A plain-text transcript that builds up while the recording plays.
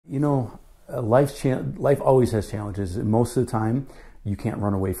You know, life always has challenges, and most of the time you can't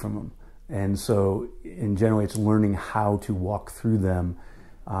run away from them. And so, in general, it's learning how to walk through them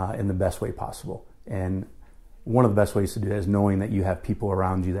in the best way possible. And one of the best ways to do that is knowing that you have people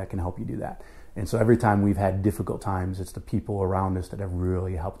around you that can help you do that. And so every time we've had difficult times, it's the people around us that have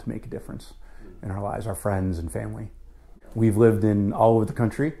really helped to make a difference in our lives, our friends and family. We've lived in all over the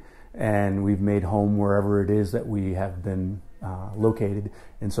country, and we've made home wherever it is that we have been located.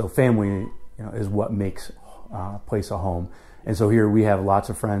 And so family, is what makes a place a home. And so here we have lots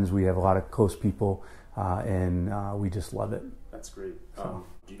of friends, we have a lot of close people, and we just love it. That's great. Do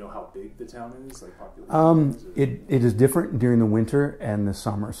you know how big the town is, like population? It is different during the winter and the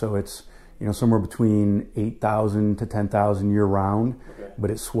summer. So it's somewhere between 8,000 to 10,000 year round, okay.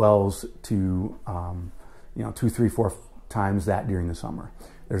 But it swells to 2, 3, 4 times that during the summer.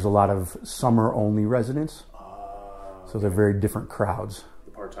 There's a lot of summer only residents, so they're very different crowds.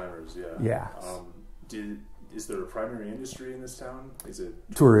 The part-timers, yeah. Is there a primary industry in this town? Is it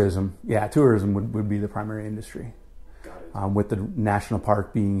tourism? Yeah, tourism would be the primary industry. Got it. With the national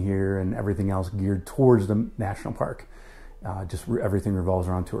park being here and everything else geared towards the national park, everything revolves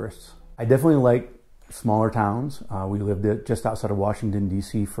around tourists. I definitely like smaller towns. We lived just outside of Washington,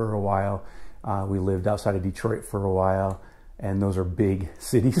 D.C. for a while. We lived outside of Detroit for a while, and those are big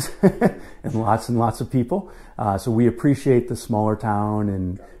cities and lots of people. So we appreciate the smaller town,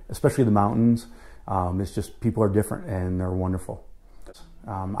 and especially the mountains. It's just people are different and they're wonderful.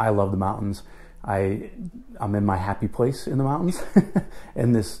 I love the mountains. I'm in my happy place in the mountains,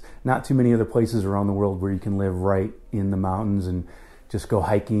 and there's not too many other places around the world where you can live right in the mountains and just go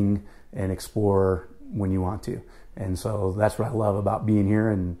hiking and explore when you want to. And so that's what I love about being here.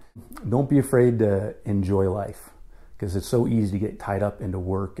 And don't be afraid to enjoy life, because it's so easy to get tied up into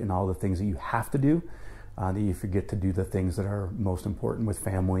work and all the things that you have to do, that you forget to do the things that are most important with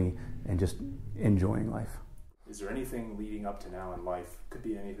family and just enjoying life. Is there anything leading up to now in life, could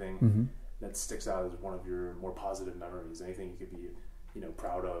be anything, that sticks out as one of your more positive memories? Anything you could be,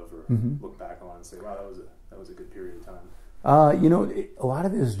 proud of, or look back on and say, wow, that was a good period of time? A lot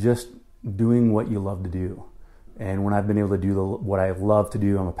of it is just doing what you love to do. And when I've been able to do what I love to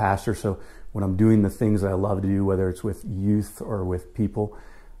do, I'm a pastor, so when I'm doing the things that I love to do, whether it's with youth or with people,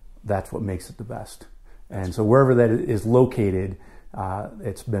 that's what makes it the best. And so wherever that is located,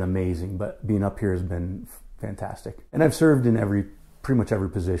 it's been amazing, but being up here has been fantastic. And I've served in pretty much every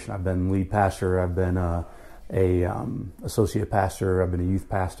position. I've been lead pastor, I've been a associate pastor, I've been a youth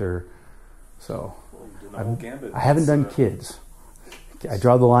pastor. So I haven't done kids. I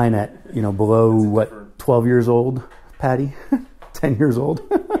draw the line at below 12 years old, Patty, 10 years old.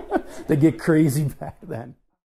 They get crazy back then.